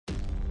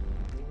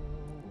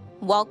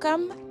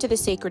Welcome to the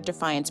Sacred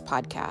Defiance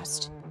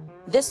podcast.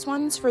 This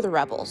one's for the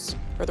rebels,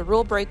 for the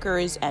rule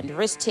breakers and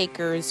risk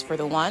takers, for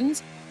the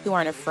ones who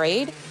aren't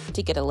afraid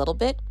to get a little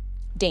bit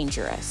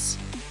dangerous.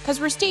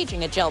 Because we're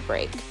staging a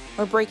jailbreak.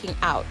 We're breaking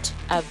out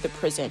of the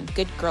prison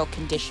good girl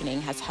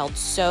conditioning has held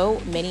so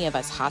many of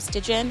us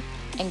hostage in,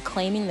 and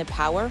claiming the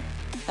power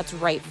that's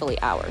rightfully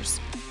ours.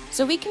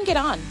 So we can get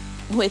on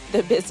with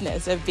the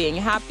business of being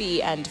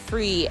happy and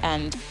free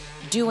and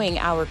doing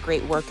our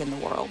great work in the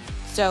world.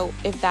 So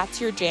if that's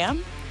your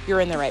jam,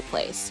 you're in the right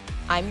place.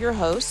 I'm your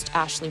host,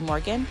 Ashley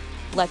Morgan.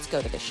 Let's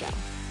go to the show.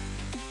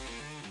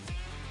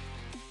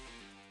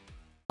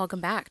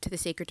 Welcome back to the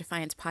Sacred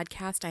Defiance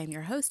podcast. I am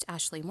your host,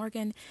 Ashley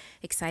Morgan.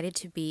 Excited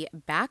to be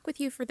back with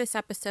you for this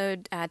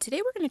episode.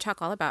 Today, we're going to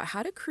talk all about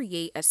how to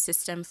create a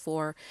system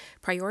for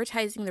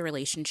prioritizing the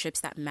relationships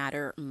that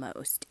matter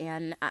most.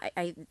 And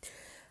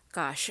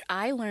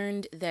I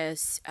learned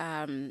this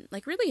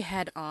really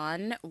head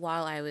on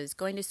while I was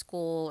going to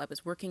school. I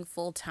was working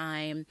full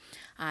time.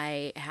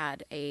 I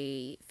had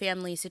a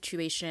family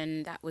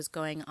situation that was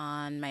going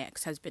on. My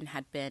ex-husband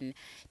had been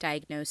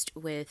diagnosed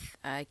with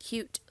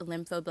acute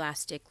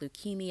lymphoblastic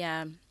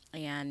leukemia.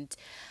 And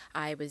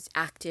I was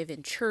active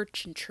in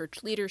church and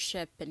church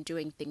leadership and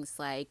doing things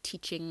like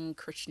teaching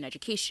Christian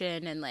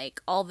education and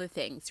like all the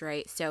things,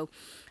 right? So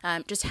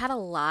just had a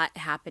lot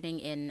happening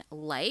in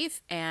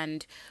life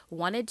and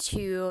wanted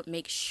to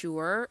make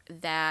sure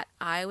that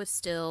I was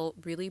still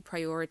really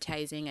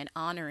prioritizing and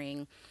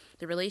honoring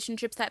the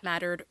relationships that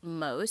mattered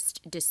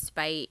most,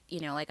 despite,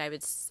 I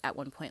was at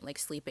one point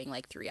sleeping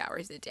 3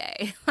 hours a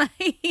day,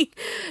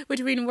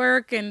 between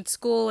work and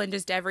school and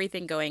just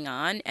everything going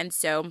on. And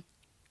so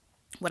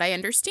what I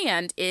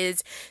understand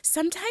is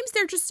sometimes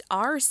there just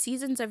are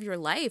seasons of your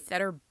life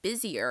that are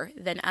busier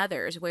than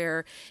others,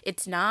 where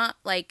it's not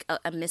like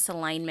a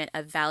misalignment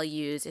of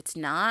values. It's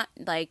not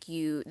like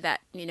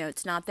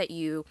it's not that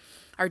you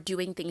are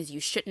doing things you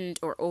shouldn't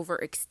or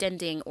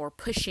overextending or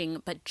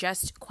pushing, but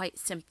just quite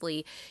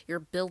simply you're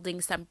building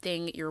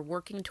something, you're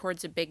working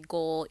towards a big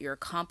goal, you're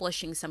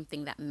accomplishing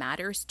something that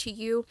matters to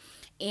you,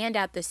 and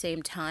at the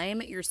same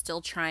time you're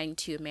still trying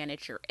to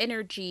manage your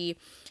energy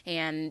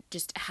and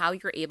just how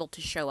you're able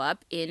to show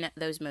up in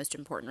those most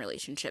important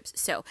relationships.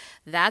 So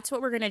that's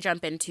what we're going to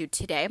jump into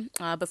today.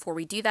 Before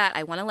we do that,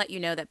 I want to let you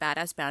know that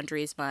Badass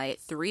Boundaries, my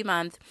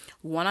 3-month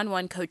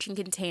one-on-one coaching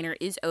container,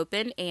 is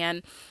open,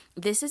 and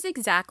this is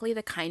exactly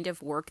the kind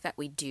of work that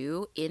we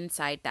do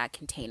inside that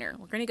container.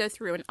 We're going to go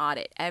through and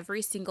audit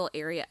every single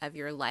area of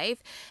your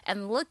life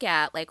and look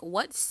at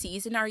what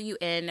season are you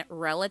in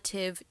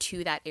relative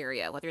to that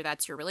area, whether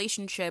that's your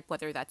relationship,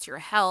 whether that's your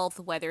health,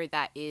 whether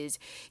that is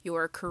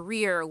your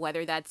career,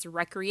 whether that's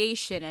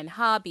recreation and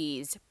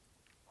hobbies.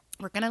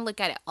 We're going to look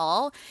at it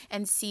all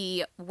and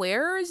see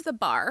where is the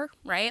bar,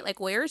 right?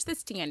 Where's the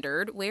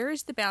standard? Where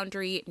is the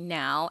boundary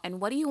now? And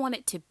what do you want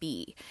it to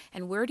be?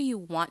 And where do you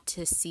want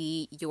to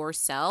see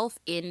yourself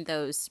in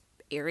those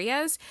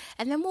areas?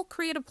 And then we'll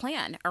create a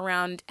plan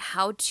around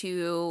how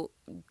to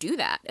do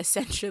that,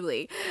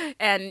 essentially.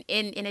 And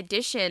in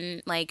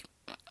addition,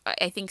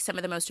 I think some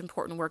of the most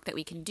important work that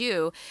we can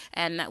do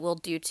and that we'll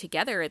do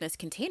together in this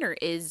container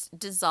is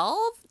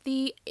dissolve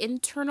the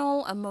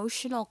internal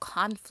emotional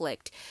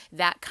conflict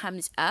that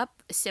comes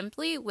up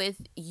simply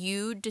with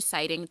you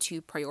deciding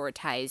to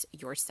prioritize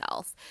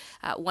yourself.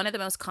 One of the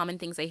most common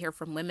things I hear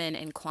from women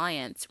and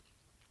clients,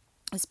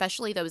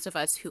 especially those of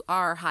us who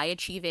are high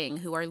achieving,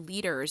 who are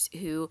leaders,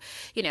 who,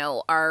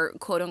 are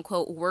quote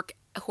unquote work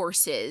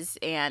horses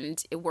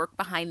and work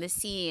behind the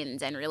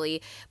scenes and really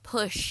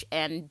push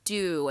and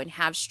do and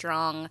have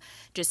strong,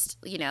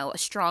 a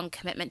strong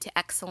commitment to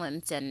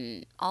excellence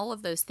and all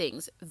of those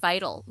things,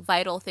 vital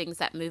things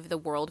that move the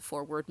world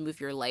forward, move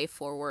your life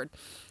forward,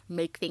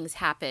 make things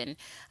happen.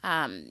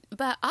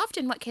 But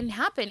often what can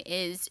happen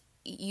is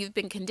you've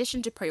been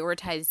conditioned to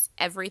prioritize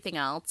everything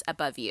else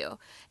above you.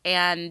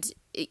 And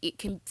it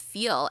can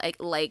feel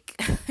like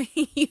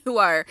you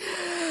are,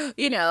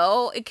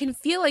 it can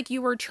feel like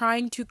you are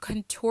trying to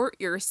contort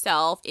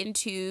yourself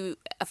into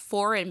a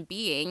foreign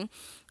being,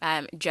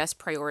 just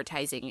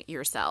prioritizing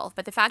yourself.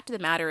 But the fact of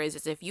the matter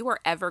is if you are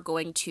ever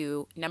going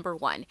to, number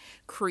one,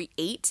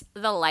 create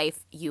the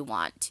life you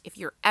want, if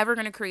you're ever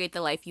going to create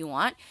the life you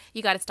want,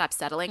 you got to stop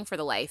settling for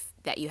the life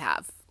that you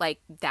have.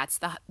 That's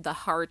the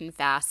hard and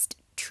fast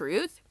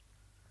truth.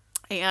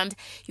 And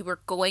you are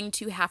going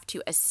to have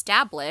to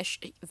establish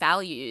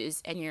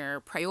values and your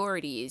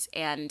priorities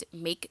and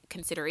make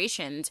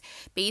considerations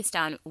based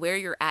on where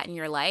you're at in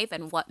your life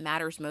and what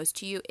matters most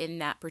to you in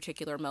that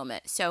particular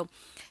moment. So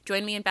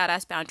join me in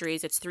Badass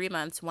Boundaries. It's 3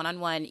 months,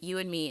 one-on-one, you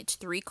and me. It's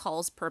 3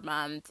 calls per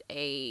month,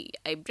 a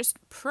just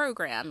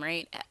program,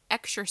 right?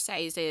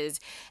 Exercises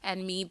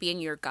and me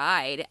being your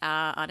guide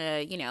on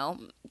a,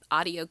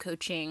 audio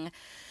coaching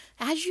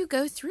as you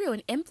go through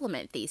and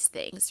implement these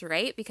things,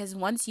 right? Because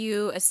once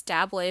you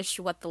establish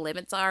what the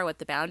limits are, what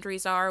the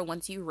boundaries are,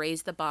 once you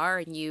raise the bar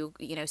and you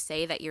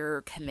say that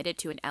you're committed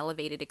to an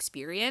elevated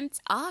experience,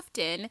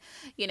 often,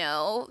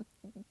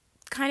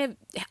 kind of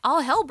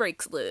all hell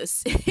breaks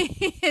loose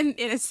in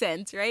a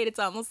sense, right? It's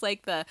almost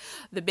like the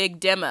big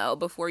demo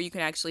before you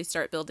can actually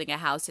start building a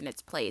house in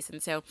its place.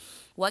 And so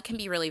what can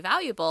be really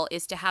valuable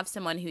is to have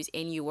someone who's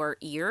in your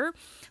ear,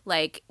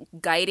 like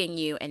guiding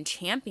you and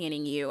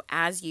championing you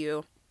as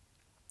you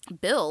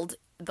build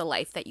the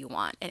life that you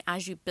want, and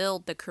as you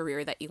build the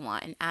career that you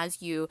want, and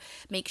as you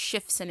make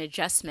shifts and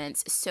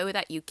adjustments so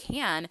that you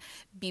can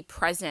be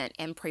present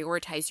and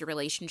prioritize your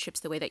relationships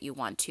the way that you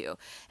want to.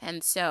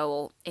 And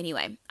so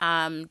anyway,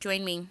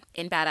 join me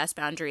in Badass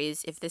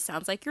Boundaries. If this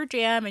sounds like your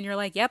jam and you're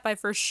like, yep, I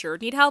for sure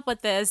need help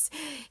with this,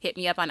 hit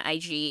me up on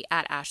IG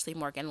at Ashley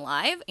Morgan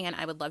Live, and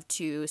I would love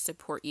to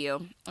support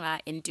you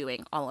in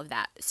doing all of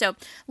that. So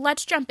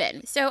let's jump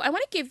in. So I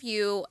want to give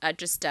you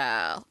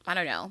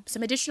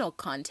some additional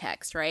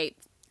context, right?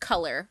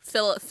 Color,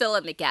 fill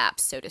in the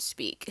gaps, so to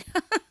speak.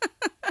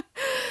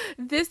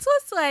 This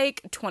was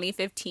like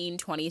 2015,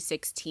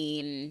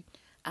 2016.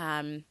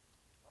 Not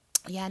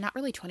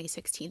really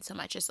 2016 so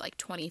much as like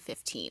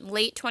 2015,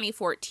 late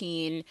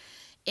 2014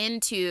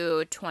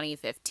 into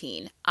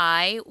 2015.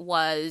 I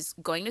was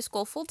going to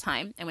school full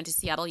time. I went to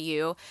Seattle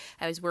U.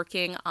 I was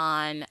working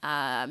on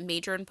a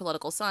major in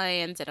political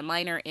science and a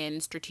minor in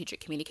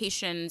strategic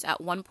communications. At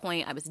one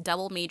point, I was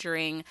double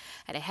majoring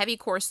at a heavy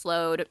course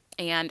load,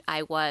 and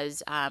I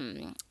was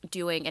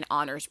doing an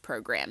honors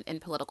program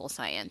in political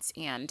science.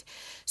 And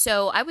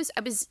so I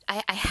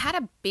had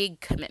a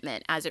big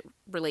commitment as it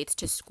relates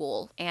to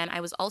school, and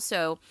I was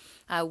also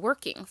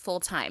working full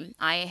time.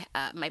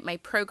 My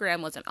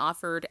program wasn't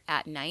offered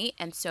at night,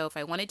 and so if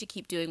I wanted to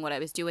keep doing what I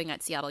was doing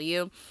at Seattle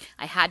U,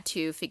 I had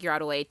to figure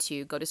out a way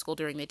to go to school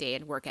during the day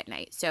and work at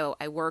night. So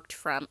I worked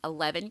from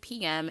 11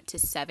 p.m. to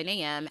 7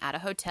 a.m. at a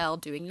hotel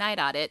doing night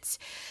audits,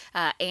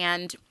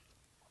 and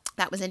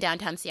that was in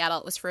downtown Seattle.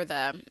 It was for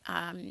the,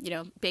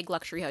 big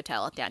luxury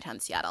hotel in downtown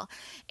Seattle.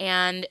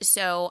 And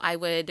so I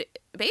would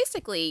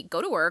basically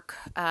go to work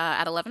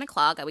at 11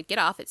 o'clock. I would get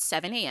off at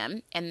 7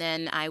 a.m. And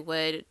then I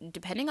would,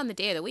 depending on the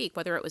day of the week,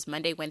 whether it was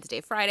Monday, Wednesday,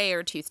 Friday,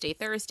 or Tuesday,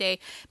 Thursday,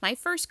 my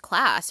first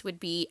class would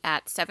be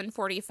at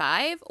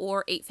 7:45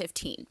 or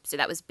 8:15. So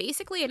that was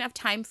basically enough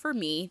time for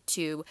me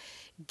to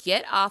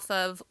get off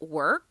of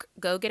work,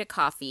 go get a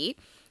coffee,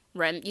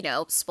 run,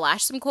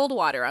 splash some cold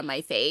water on my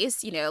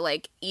face, eat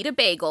a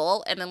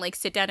bagel, and then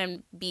sit down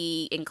and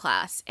be in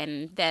class.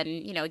 And then,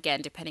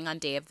 again, depending on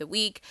day of the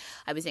week,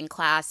 I was in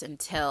class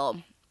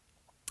until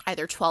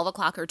either 12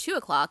 o'clock or 2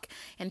 o'clock.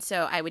 And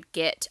so I would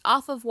get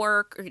off of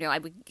work, I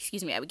would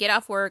get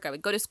off work, I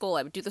would go to school,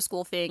 I would do the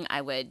school thing,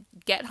 I would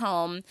get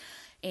home,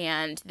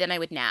 and then I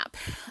would nap.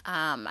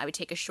 I would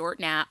take a short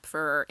nap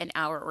for an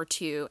hour or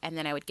two, and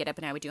then I would get up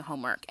and I would do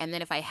homework. And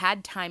then if I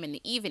had time in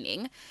the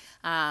evening,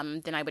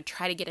 then I would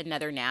try to get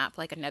another nap,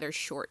 another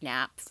short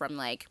nap from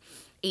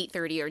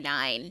 8:30 or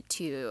 9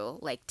 to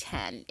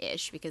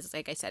 10-ish, because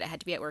like I said, I had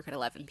to be at work at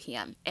 11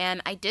 p.m.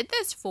 And I did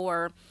this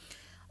for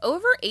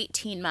over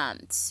 18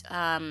 months,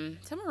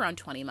 somewhere around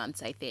 20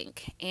 months, I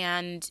think.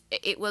 And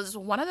it was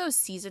one of those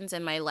seasons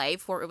in my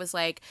life where it was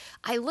I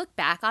look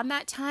back on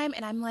that time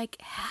and I'm like,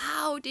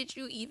 how did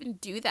you even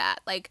do that?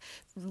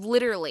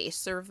 Literally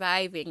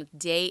surviving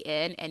day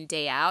in and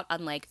day out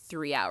on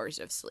 3 hours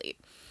of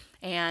sleep.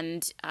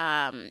 And,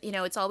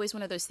 it's always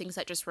one of those things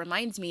that just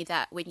reminds me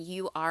that when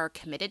you are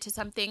committed to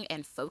something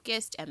and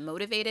focused and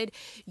motivated,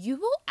 you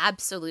will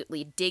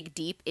absolutely dig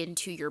deep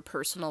into your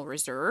personal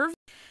reserve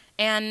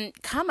and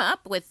come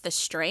up with the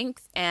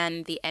strength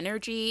and the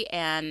energy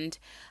and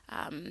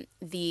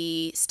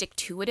the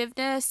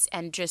stick-to-itiveness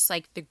and just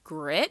the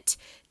grit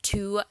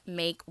to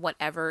make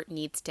whatever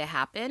needs to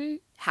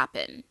happen.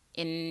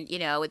 And,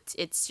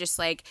 it's just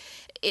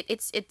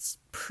it's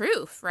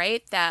proof,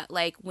 right? That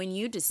when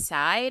you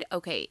decide,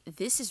 okay,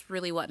 this is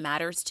really what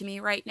matters to me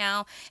right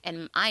now,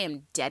 and I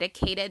am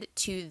dedicated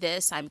to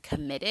this, I'm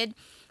committed,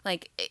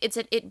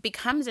 it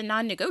becomes a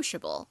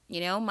non-negotiable.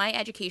 My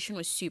education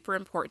was super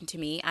important to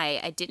me.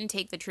 I didn't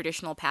take the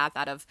traditional path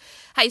out of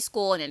high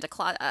school and into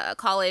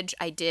college.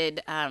 I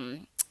did,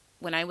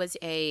 when I was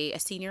a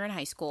senior in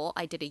high school,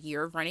 I did a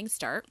year of Running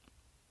Start.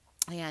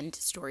 And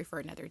story for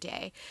another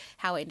day,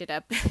 how I ended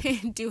up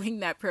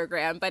doing that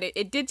program. But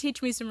it did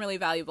teach me some really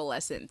valuable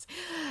lessons.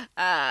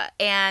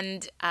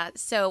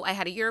 So I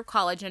had a year of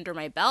college under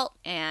my belt,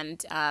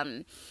 and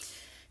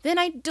then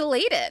I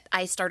delayed it.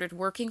 I started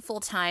working full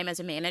time as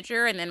a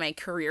manager, and then my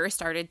career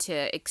started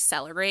to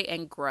accelerate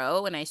and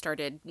grow, and I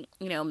started,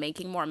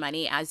 making more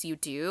money as you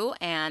do,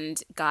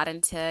 and got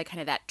into kind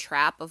of that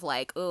trap of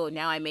oh,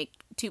 now I make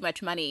too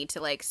much money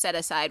to set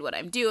aside what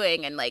I'm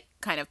doing and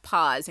kind of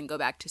pause and go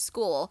back to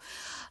school.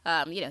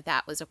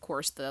 That was of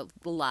course the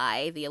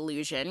lie, the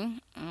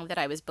illusion that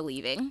I was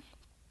believing.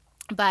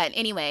 But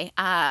anyway,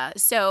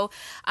 so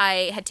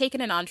I had taken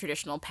a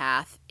non-traditional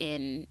path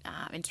in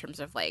terms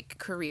of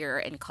career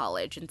and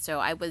college, and so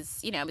I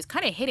was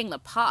kind of hitting the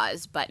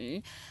pause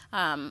button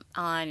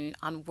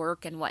on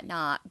work and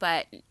whatnot.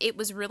 But it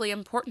was really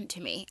important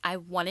to me. I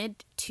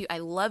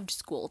loved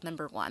school,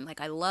 number one.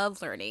 I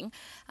love learning.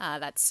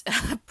 That's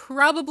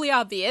probably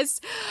obvious.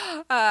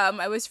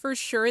 I was for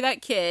sure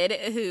that kid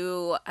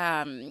who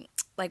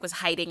like was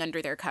hiding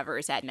under their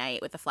covers at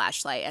night with a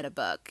flashlight and a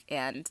book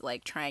and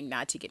like trying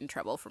not to get in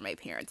trouble from my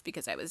parents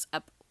because I was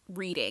up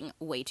reading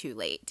way too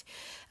late.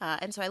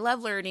 And so I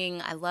love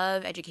learning, I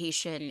love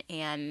education,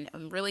 and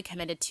I'm really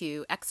committed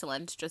to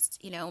excellence.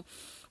 Just,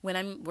 when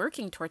I'm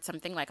working towards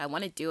something, like I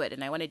want to do it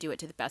and I want to do it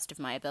to the best of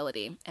my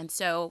ability. And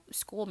so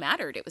school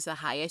mattered. It was the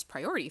highest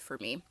priority for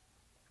me.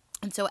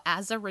 And so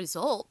as a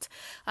result,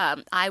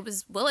 I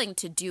was willing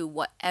to do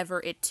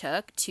whatever it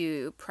took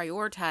to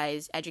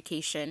prioritize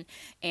education.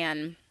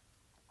 And,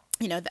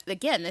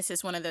 again, this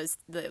is one of those,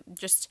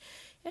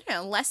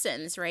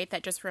 lessons, right?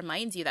 That just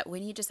reminds you that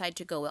when you decide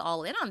to go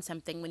all in on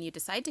something, when you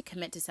decide to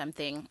commit to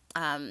something,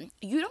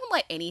 you don't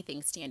let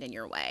anything stand in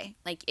your way.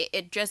 Like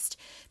it just,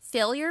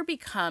 failure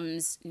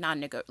becomes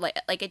non-negotiable.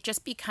 Like it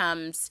just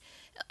becomes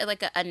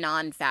like a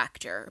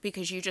non-factor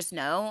because you just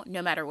know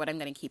no matter what, I'm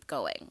going to keep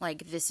going.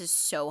 Like this is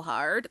so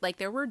hard. Like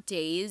there were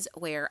days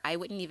where I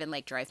wouldn't even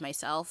like drive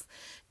myself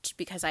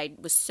because I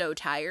was so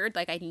tired.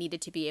 Like I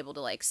needed to be able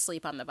to like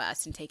sleep on the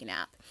bus and take a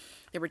nap.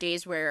 There were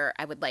days where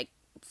I would like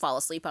fall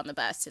asleep on the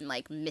bus and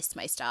like miss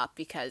my stop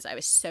because I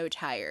was so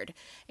tired.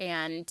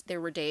 And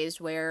there were days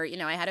where,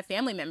 I had a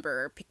family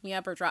member pick me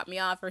up or drop me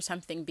off or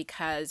something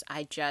because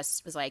I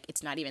just was like,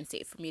 it's not even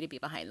safe for me to be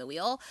behind the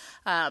wheel.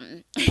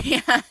 And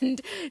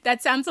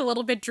that sounds a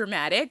little bit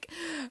dramatic,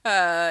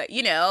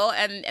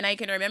 and I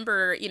can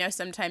remember,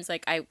 sometimes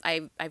like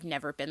I've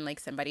never been like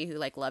somebody who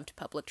like loved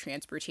public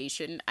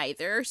transportation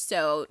either.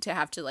 So to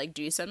have to like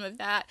do some of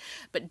that,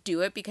 but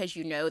do it because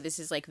this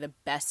is like the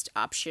best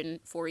option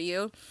for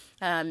you.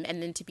 And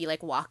then to be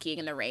like walking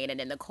in the rain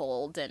and in the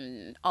cold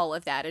and all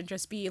of that and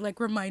just be like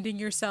reminding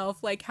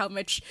yourself like how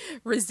much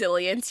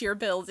resilience you're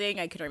building.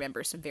 I can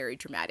remember some very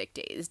dramatic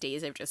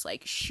days of just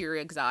like sheer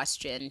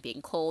exhaustion,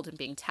 being cold and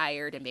being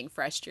tired and being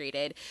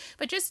frustrated,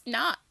 but just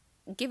not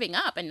giving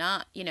up and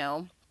not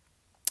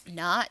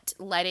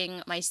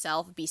letting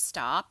myself be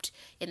stopped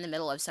in the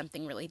middle of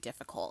something really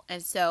difficult.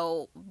 And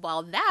so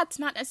while that's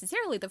not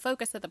necessarily the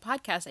focus of the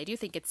podcast, I do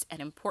think it's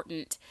an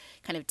important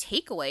kind of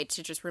takeaway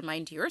to just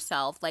remind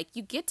yourself, like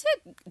you get to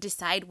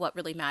decide what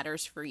really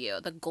matters for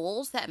you, the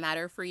goals that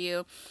matter for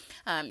you.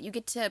 You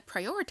get to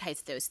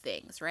prioritize those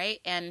things, right?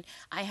 And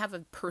I have a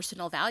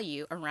personal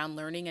value around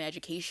learning and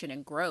education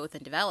and growth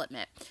and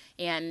development.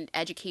 And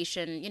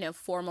education,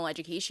 formal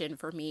education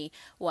for me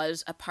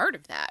was a part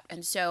of that.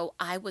 And so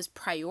I was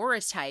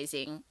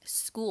prioritizing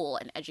school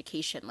and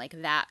education,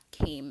 like that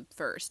came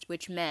first,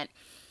 which meant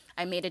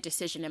I made a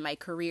decision in my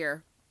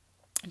career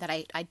that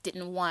I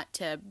didn't want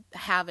to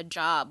have a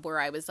job where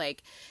I was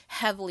like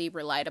heavily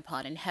relied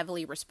upon and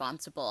heavily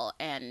responsible.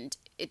 And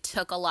it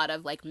took a lot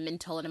of like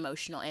mental and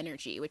emotional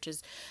energy, which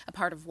is a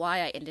part of why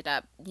I ended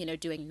up,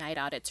 doing night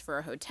audits for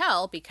a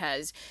hotel,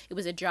 because it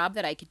was a job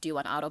that I could do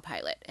on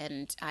autopilot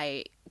and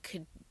I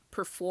could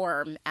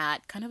perform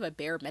at kind of a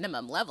bare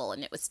minimum level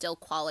and it was still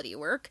quality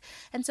work.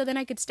 And so then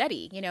I could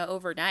study,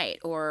 overnight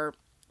or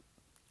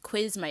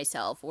quiz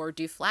myself or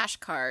do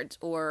flashcards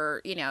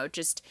or,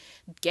 just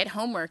get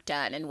homework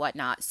done and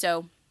whatnot.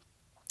 So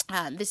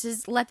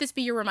let this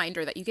be your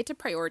reminder that you get to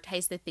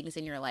prioritize the things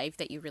in your life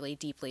that you really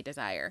deeply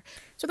desire.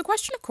 So the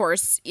question, of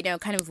course,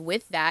 kind of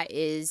with that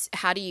is,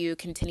 how do you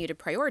continue to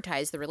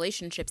prioritize the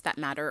relationships that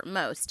matter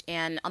most?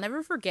 And I'll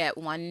never forget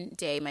one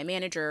day my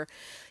manager,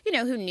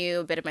 who knew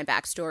a bit of my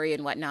backstory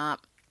and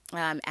whatnot,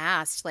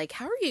 asked, like,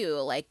 how are you?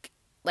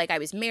 Like I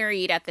was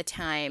married at the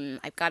time,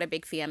 I've got a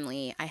big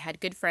family, I had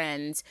good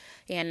friends,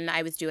 and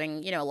I was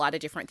doing, a lot of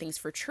different things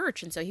for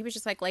church. And so he was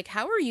just like,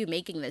 how are you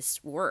making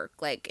this work,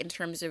 like in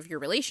terms of your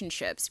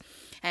relationships?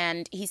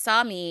 And he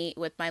saw me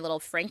with my little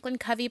Franklin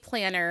Covey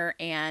planner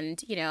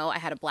and, I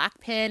had a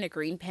black pen, a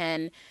green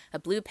pen, a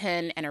blue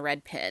pen, and a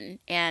red pen.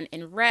 And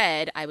in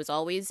red, I was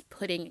always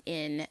putting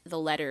in the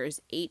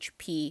letters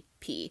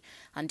HPP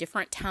on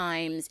different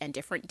times and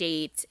different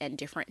dates and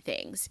different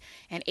things.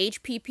 And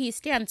HPP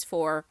stands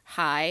for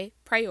high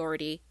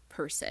priority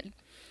person.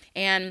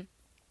 And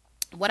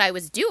what I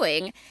was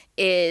doing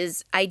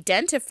is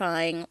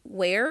identifying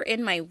where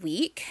in my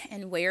week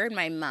and where in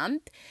my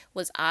month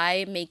was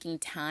I making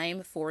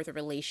time for the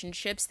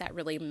relationships that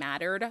really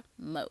mattered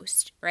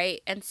most,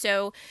 right? And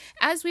so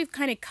as we've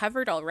kind of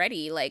covered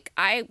already, like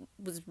I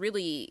was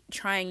really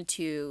trying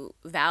to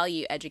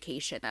value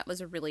education. That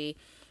was a really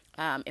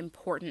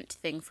important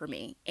thing for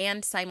me.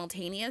 And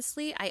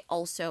simultaneously, I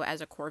also,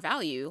 as a core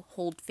value,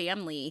 hold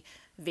family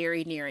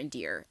very near and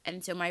dear.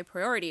 And so my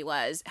priority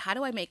was, how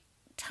do I make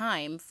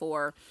time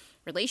for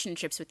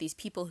relationships with these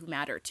people who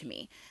matter to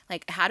me?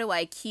 Like, how do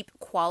I keep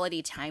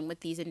quality time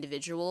with these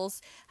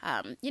individuals,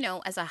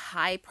 as a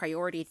high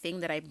priority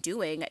thing that I'm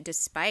doing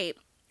despite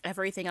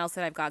everything else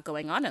that I've got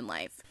going on in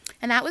life?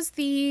 And that was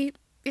the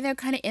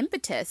kind of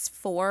impetus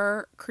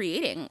for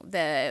creating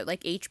the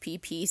like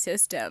HPP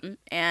system.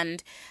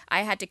 And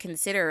I had to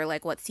consider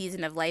like, what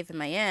season of life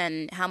am I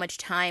in? How much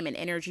time and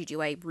energy do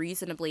I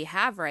reasonably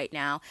have right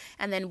now?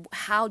 And then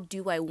how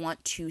do I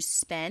want to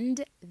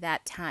spend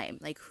that time?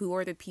 Like, who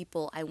are the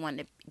people I want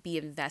to be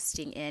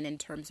investing in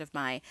terms of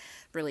my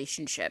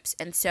relationships?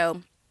 And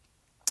so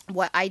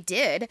what I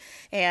did,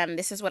 and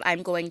this is what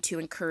I'm going to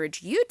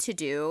encourage you to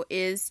do,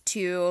 is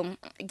to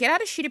get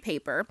out a sheet of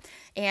paper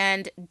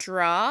and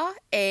draw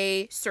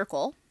a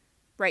circle,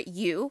 right?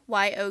 YOU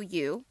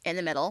in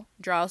the middle,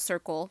 draw a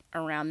circle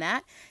around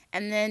that,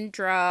 and then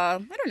draw,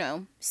 I don't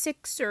know,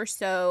 6 or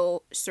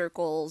so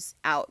circles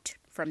out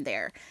from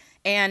there.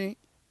 And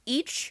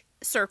each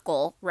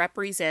circle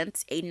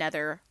represents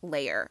another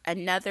layer,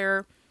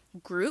 another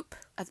group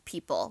of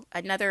people,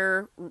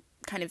 another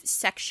kind of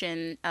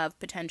section of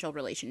potential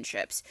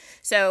relationships.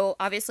 So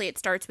obviously it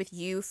starts with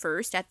you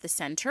first at the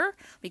center,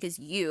 because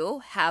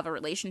you have a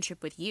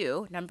relationship with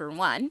you, number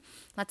one.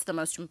 That's the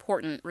most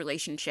important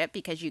relationship,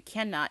 because you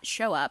cannot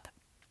show up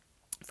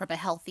from a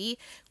healthy,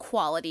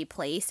 quality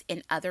place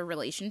in other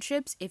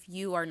relationships if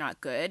you are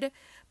not good,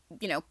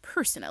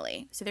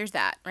 personally. So there's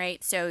that,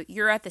 right? So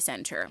you're at the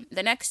center.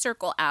 The next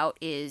circle out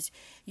is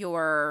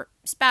your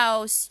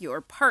spouse,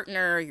 your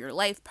partner, your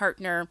life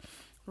partner,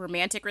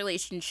 romantic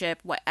relationship,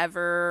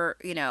 whatever,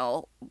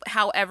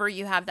 however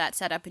you have that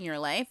set up in your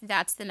life,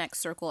 that's the next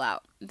circle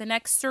out. The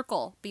next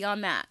circle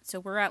beyond that. So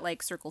we're at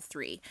like circle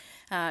 3.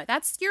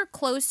 That's your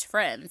close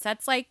friends.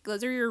 That's like,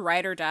 those are your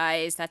ride or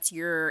dies. That's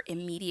your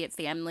immediate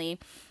family.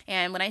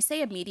 And when I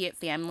say immediate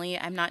family,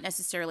 I'm not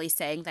necessarily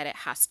saying that it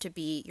has to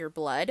be your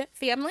blood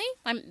family.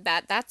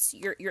 That's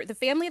your the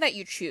family that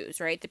you choose,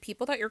 right? The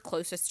people that you're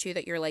closest to,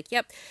 that you're like,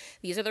 yep,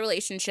 these are the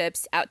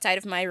relationships outside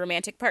of my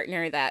romantic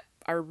partner that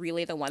are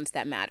really the ones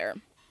that matter.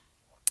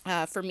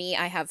 For me,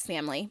 I have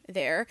family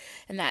there,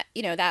 and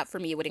that for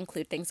me would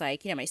include things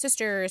like, my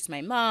sisters,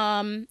 my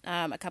mom,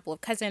 a couple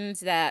of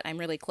cousins that I'm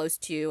really close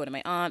to, one of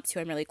my aunts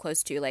who I'm really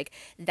close to, like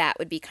that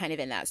would be kind of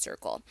in that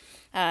circle.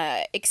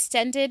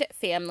 Extended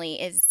family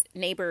is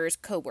neighbors,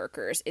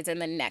 coworkers, is in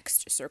the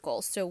next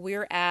circle. So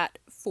we're at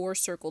 4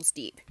 circles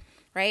deep.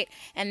 Right?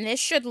 And this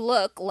should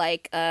look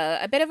like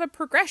a bit of a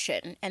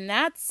progression. And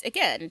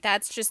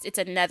it's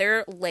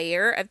another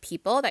layer of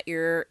people that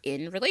you're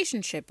in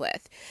relationship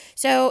with.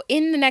 So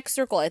in the next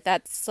circle,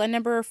 that's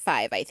number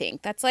 5, I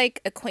think. That's like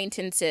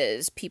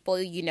acquaintances, people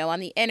on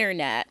the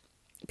internet,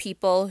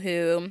 people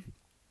who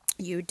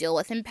you deal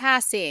with in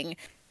passing.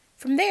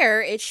 From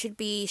there, it should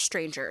be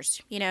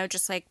strangers,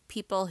 just like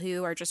people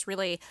who are just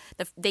really,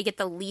 they get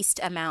the least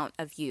amount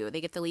of you. They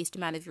get the least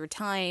amount of your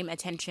time,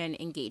 attention,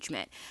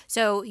 engagement.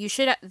 So you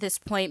should at this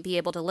point be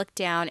able to look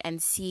down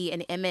and see an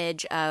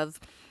image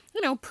of,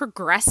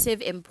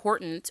 progressive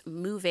importance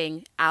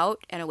moving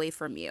out and away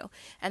from you.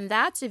 And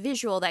that's a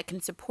visual that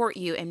can support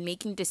you in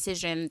making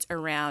decisions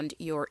around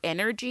your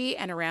energy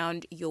and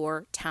around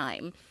your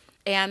time.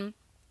 And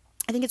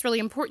I think it's really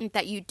important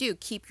that you do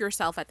keep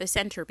yourself at the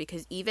center,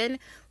 because even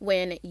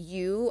when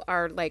you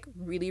are like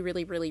really,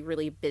 really, really,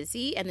 really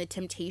busy and the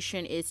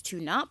temptation is to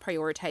not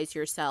prioritize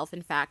yourself,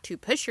 in fact, to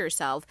push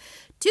yourself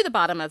to the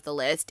bottom of the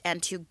list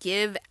and to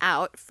give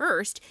out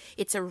first,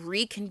 it's a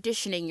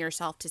reconditioning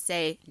yourself to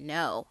say,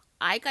 no,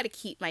 I got to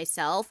keep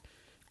myself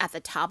at the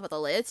top of the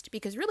list,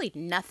 because really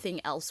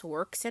nothing else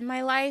works in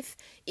my life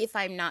if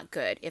I'm not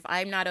good, if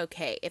I'm not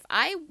okay. If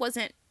I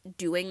wasn't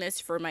doing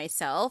this for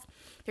myself,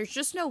 there's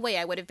just no way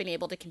I would have been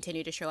able to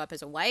continue to show up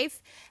as a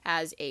wife,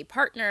 as a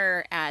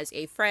partner, as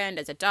a friend,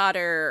 as a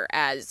daughter,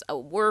 as a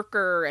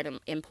worker, an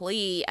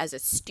employee, as a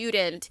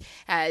student,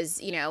 as,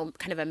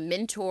 kind of a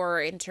mentor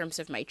in terms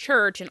of my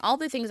church and all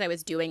the things I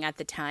was doing at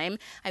the time.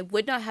 I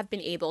would not have been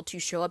able to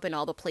show up in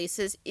all the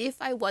places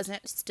if I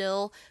wasn't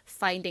still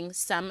finding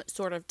some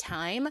sort of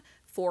time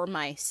for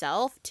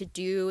myself to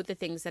do the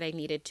things that I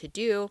needed to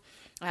do.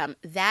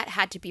 That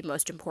had to be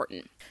most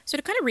important. So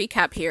to kind of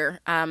recap here,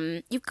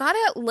 you've got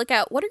to look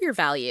at what are your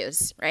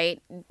values,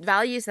 right?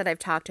 Values that I've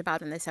talked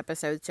about in this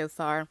episode so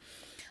far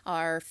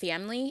are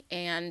family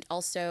and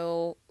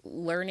also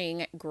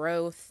learning,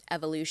 growth,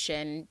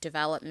 evolution,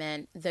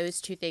 development. Those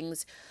 2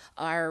 things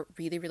are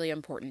really, really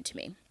important to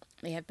me.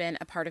 They have been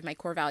a part of my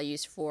core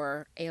values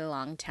for a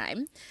long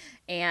time.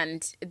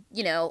 And,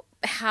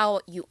 how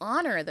you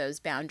honor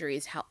those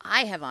boundaries, how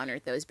I have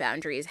honored those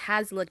boundaries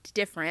has looked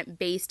different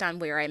based on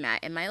where I'm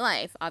at in my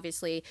life.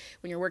 Obviously,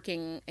 when you're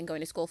working and going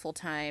to school full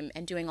time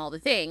and doing all the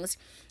things,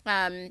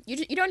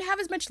 you don't have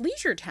as much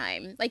leisure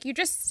time. Like, you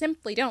just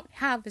simply don't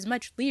have as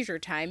much leisure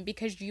time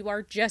because you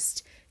are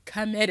just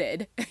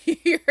committed.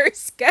 Your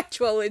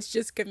schedule is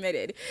just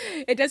committed.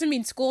 It doesn't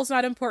mean school's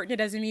not important. It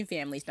doesn't mean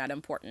family's not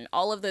important.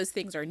 All of those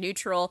things are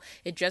neutral.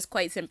 It just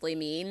quite simply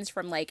means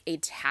from like a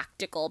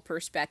tactical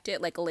perspective,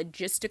 like a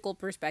logistical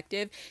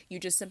perspective, you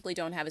just simply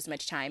don't have as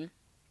much time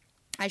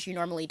as you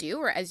normally do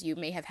or as you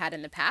may have had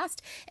in the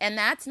past. And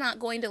that's not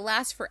going to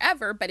last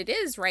forever, but it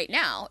is right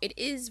now. It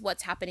is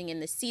what's happening in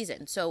this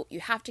season. So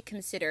you have to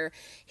consider,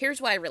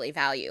 here's what I really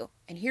value,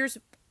 and here's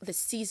the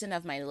season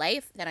of my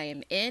life that I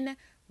am in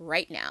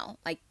right now.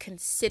 Like,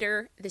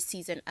 consider the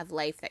season of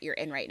life that you're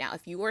in right now.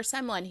 If you are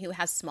someone who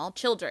has small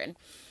children,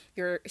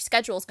 Your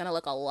schedule is going to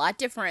look a lot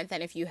different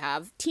than if you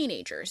have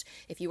teenagers.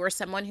 If you are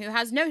someone who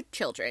has no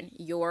children,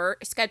 your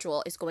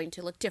schedule is going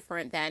to look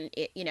different than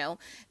it,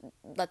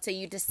 let's say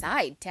you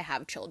decide to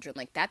have children.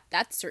 Like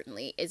that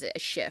certainly is a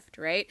shift,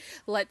 right?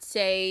 Let's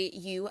say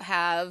you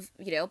have,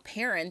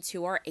 parents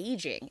who are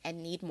aging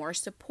and need more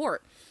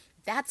support.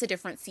 That's a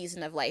different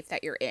season of life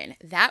that you're in.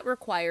 That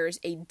requires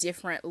a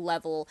different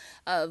level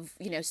of,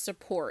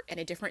 support and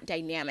a different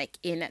dynamic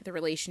in the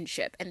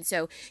relationship. And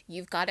so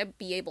you've got to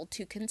be able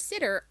to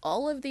consider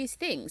all of these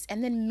things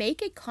and then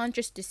make a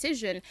conscious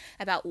decision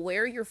about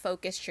where your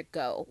focus should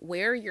go,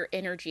 where your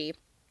energy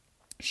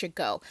should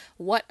go.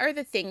 What are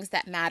the things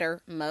that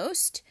matter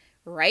most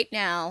right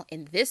now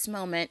in this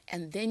moment,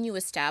 and then you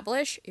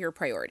establish your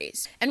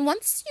priorities. And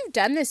once you've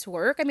done this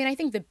work, I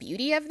think the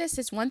beauty of this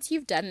is once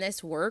you've done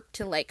this work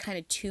to like kind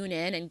of tune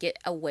in and get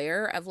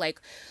aware of like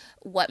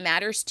what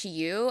matters to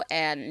you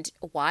and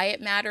why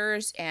it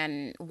matters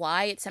and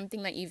why it's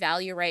something that you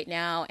value right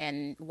now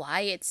and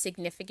why it's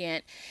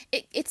significant,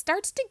 it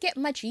starts to get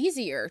much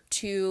easier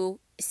to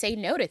say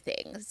no to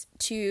things,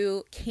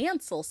 to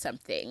cancel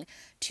something,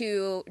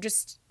 to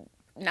just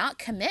not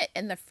commit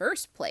in the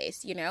first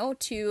place,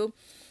 to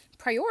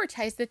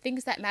prioritize the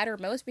things that matter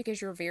most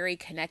because you're very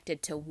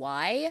connected to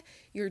why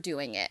you're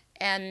doing it.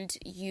 And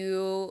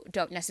you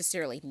don't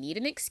necessarily need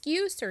an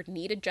excuse or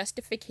need a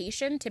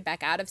justification to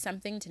back out of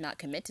something, to not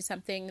commit to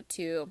something,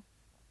 to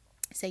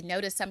say no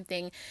to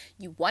something.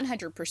 You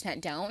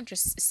 100% don't.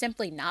 Just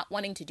simply not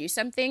wanting to do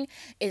something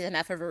is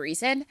enough of a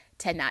reason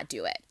to not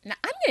do it. Now,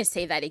 I'm going to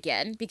say that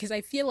again because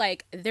I feel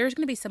like there's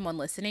going to be someone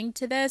listening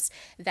to this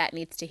that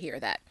needs to hear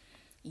that.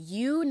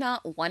 You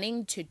not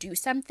wanting to do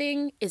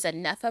something is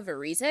enough of a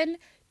reason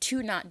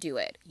to not do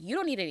it. You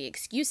don't need any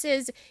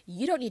excuses.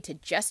 You don't need to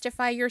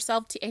justify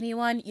yourself to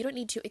anyone. You don't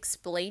need to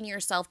explain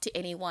yourself to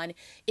anyone.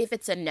 If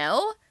it's a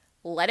no,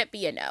 let it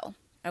be a no.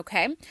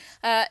 Okay?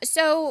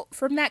 So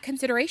from that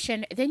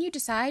consideration, then you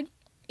decide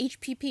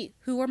HPP,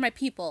 who are my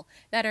people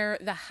that are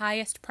the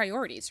highest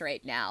priorities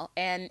right now?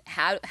 And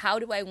how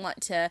do I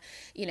want to,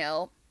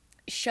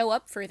 show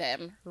up for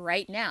them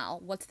right now?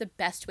 What's the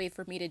best way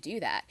for me to do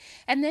that?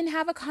 And then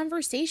have a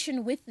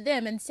conversation with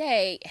them and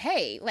say,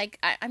 hey, like,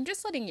 I'm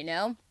just letting you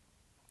know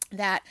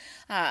that,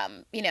 my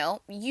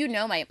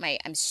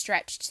I'm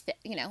stretched,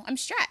 I'm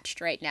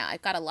stretched right now.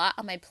 I've got a lot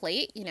on my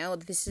plate.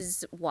 This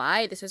is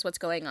what's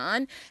going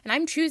on. And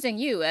I'm choosing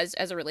you as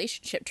a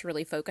relationship to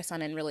really focus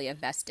on and really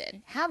invest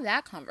in. Have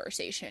that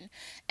conversation.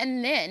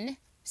 And then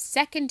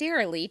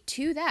secondarily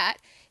to that,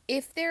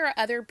 if there are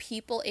other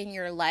people in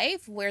your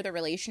life where the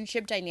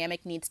relationship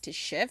dynamic needs to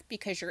shift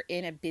because you're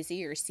in a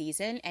busier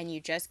season and you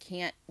just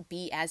can't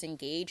be as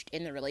engaged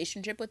in the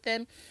relationship with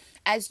them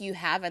as you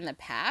have in the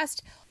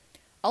past,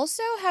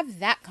 also have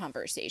that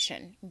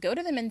conversation. Go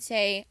to them and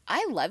say,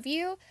 I love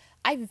you.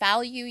 I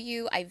value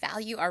you. I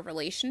value our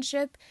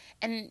relationship.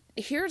 And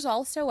here's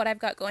also what I've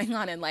got going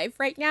on in life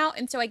right now.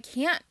 And so I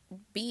can't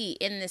be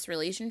in this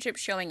relationship,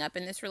 showing up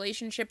in this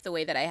relationship the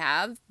way that I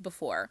have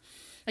before.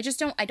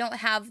 I don't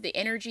have the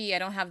energy. I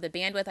don't have the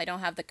bandwidth. I don't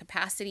have the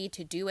capacity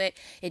to do it.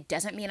 It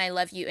doesn't mean I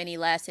love you any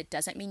less. It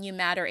doesn't mean you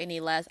matter any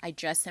less. I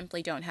just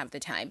simply don't have the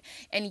time.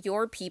 And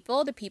your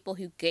people, the people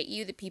who get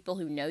you, the people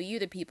who know you,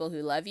 the people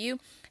who love you,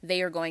 they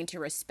are going to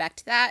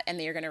respect that and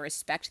they are going to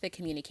respect the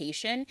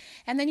communication.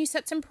 And then you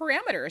set some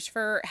parameters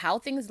for how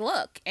things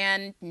look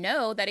and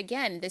know that,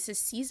 again, this is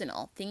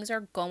seasonal. Things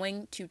are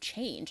going to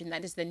change. And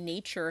that is the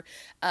nature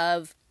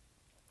of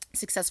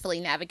successfully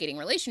navigating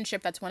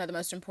relationship. That's one of the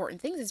most important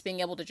things, is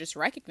being able to just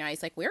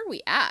recognize, like, where are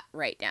we at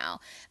right now?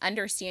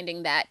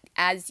 Understanding that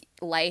as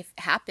life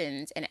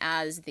happens and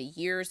as the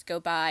years go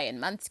by and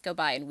months go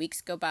by and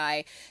weeks go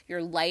by,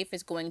 your life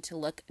is going to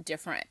look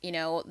different.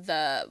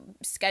 The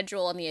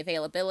schedule and the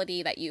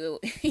availability that you,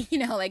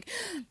 like,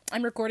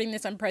 I'm recording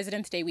this on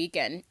President's Day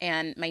weekend,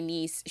 and my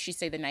niece, she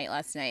stayed the night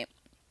last night.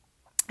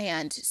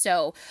 And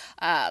so,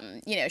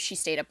 she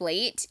stayed up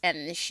late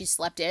and she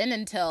slept in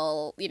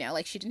until,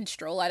 she didn't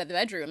stroll out of the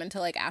bedroom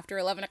until like after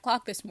 11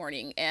 o'clock this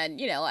morning.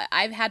 And,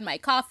 I've had my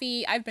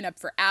coffee, I've been up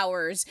for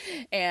hours,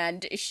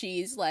 and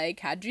she's like,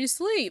 how'd you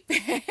sleep?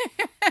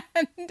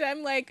 And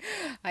I'm like,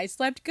 I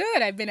slept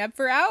good. I've been up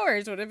for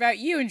hours. What about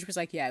you? And she was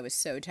like, yeah, I was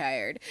so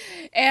tired.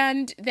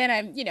 And then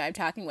I'm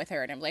talking with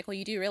her and I'm like, well,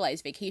 you do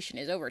realize vacation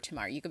is over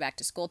tomorrow. You go back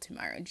to school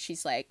tomorrow. And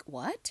she's like,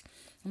 what?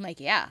 I'm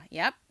like,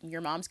 yep, your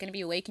mom's going to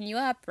be waking you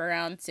up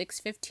around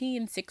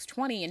 6:15,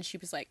 6:20. And she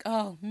was like,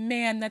 oh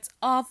man, that's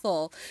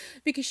awful.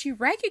 Because she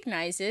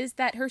recognizes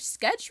that her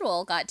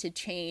schedule got to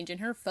change and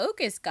her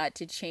focus got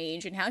to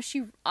change and how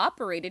she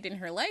operated in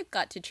her life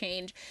got to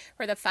change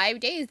for the 5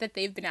 days that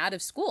they've been out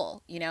of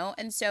school,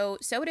 And so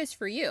it is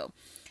for you.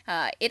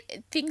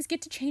 Things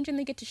get to change and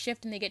they get to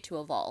shift and they get to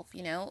evolve,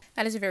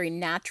 That is a very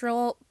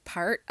natural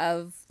part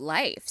of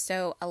life.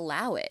 So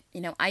allow it.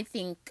 I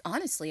think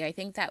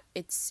that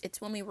it's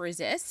when we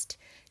resist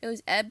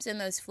those ebbs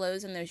and those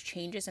flows and those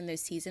changes and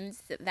those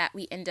seasons that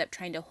we end up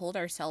trying to hold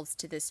ourselves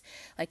to this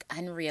like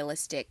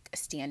unrealistic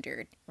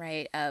standard,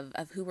 right?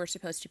 Of who we're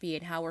supposed to be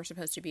and how we're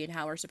supposed to be and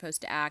how we're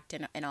supposed to act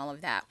and all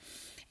of that.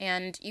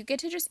 And you get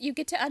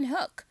to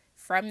unhook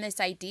from this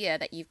idea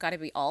that you've got to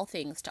be all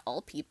things to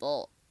all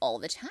people all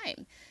the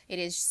time. It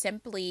is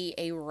simply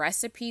a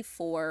recipe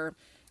for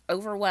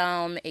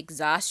overwhelm,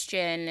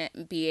 exhaustion,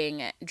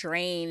 being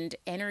drained,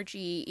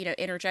 energy,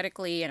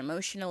 energetically and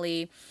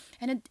emotionally.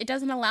 And it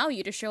doesn't allow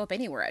you to show up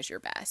anywhere as your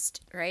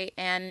best, right?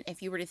 And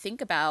if you were to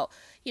think about,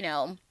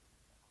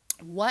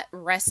 what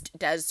rest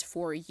does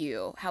for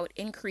you, how it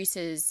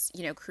increases,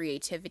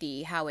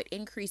 creativity, how it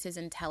increases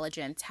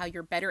intelligence, how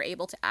you're better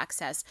able to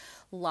access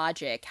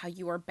logic, how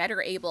you are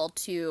better able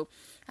to,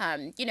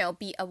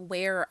 be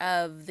aware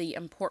of the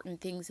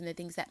important things and the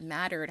things that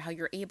mattered, how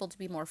you're able to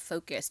be more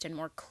focused and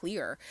more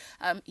clear.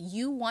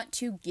 You want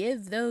to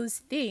give those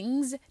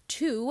things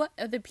to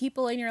the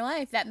people in your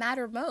life that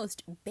matter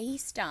most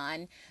based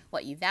on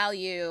what you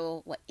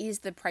value, what is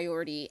the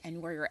priority,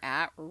 and where you're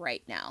at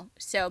right now.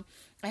 So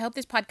I hope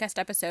this podcast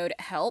episode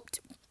helped.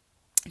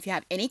 If you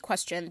have any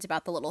questions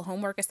about the little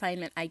homework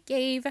assignment I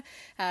gave,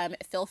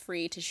 feel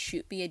free to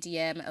shoot me a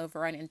DM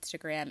over on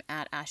Instagram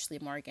at Ashley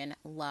Morgan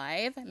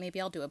Live. Maybe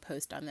I'll do a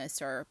post on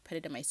this or put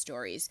it in my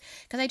stories,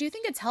 because I do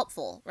think it's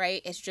helpful,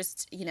 right? It's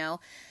just, and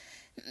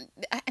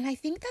I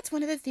think that's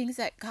one of the things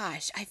that,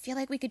 gosh, I feel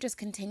like we could just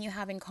continue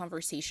having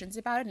conversations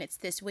about it. And it's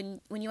this,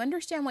 when you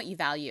understand what you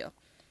value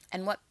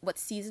and what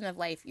season of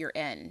life you're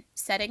in,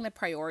 setting the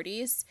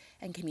priorities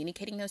and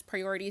communicating those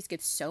priorities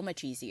gets so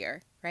much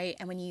easier, right?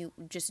 And when you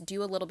just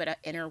do a little bit of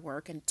inner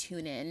work and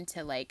tune in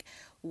to like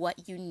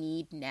what you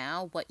need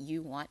now, what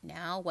you want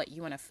now, what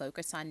you want to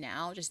focus on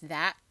now, just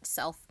that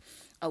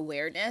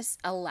self-awareness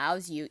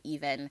allows you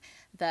even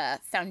the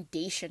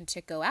foundation to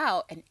go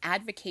out and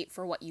advocate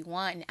for what you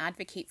want and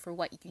advocate for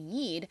what you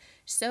need,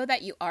 so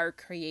that you are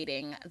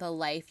creating the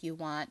life you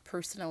want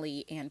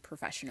personally and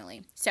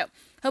professionally. So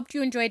hope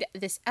you enjoyed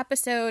this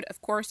episode.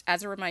 Of course,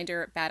 as a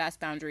reminder, Badass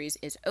Boundaries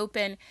is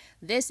open.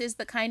 This is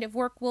the kind of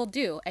work we'll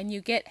do, and you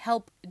get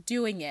help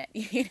doing it.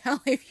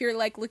 If you're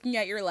like looking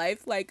at your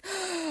life like,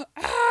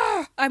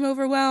 I'm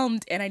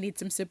overwhelmed and I need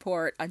some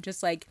support, I'm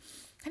just like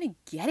kind of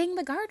getting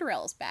the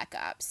guardrails back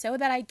up so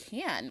that I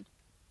can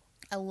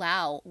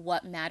allow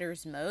what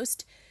matters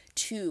most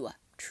to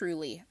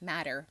truly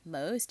matter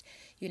most.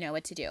 You know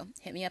what to do.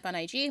 Hit me up on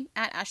IG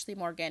at Ashley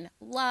Morgan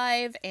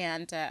Live,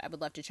 and I would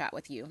love to chat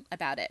with you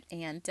about it.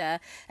 And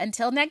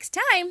until next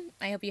time,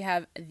 I hope you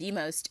have the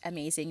most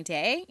amazing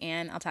day,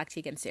 and I'll talk to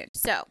you again soon.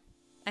 So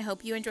I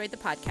hope you enjoyed the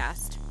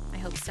podcast. I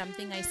hope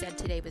something I said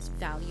today was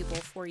valuable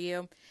for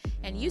you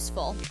and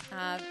useful,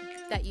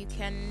 that you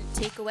can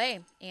take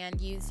away and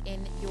use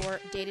in your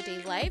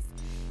day-to-day life.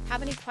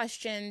 Have any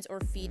questions or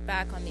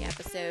feedback on the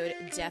episode,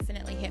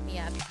 definitely hit me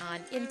up on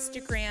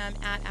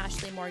Instagram at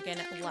Ashley Morgan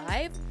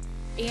Live.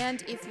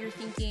 And if you're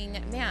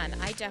thinking, man,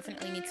 I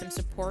definitely need some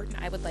support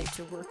and I would like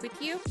to work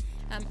with you,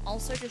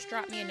 also just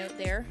drop me a note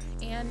there.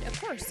 And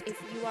of course,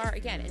 if you are,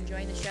 again,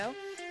 enjoying the show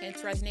and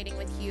it's resonating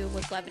with you,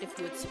 would love it if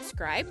you would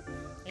subscribe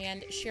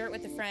and share it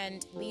with a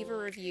friend, leave a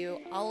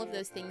review. All of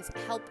those things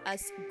help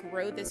us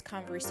grow this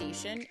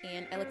conversation,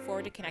 and I look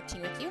forward to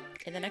connecting with you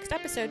in the next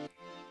episode.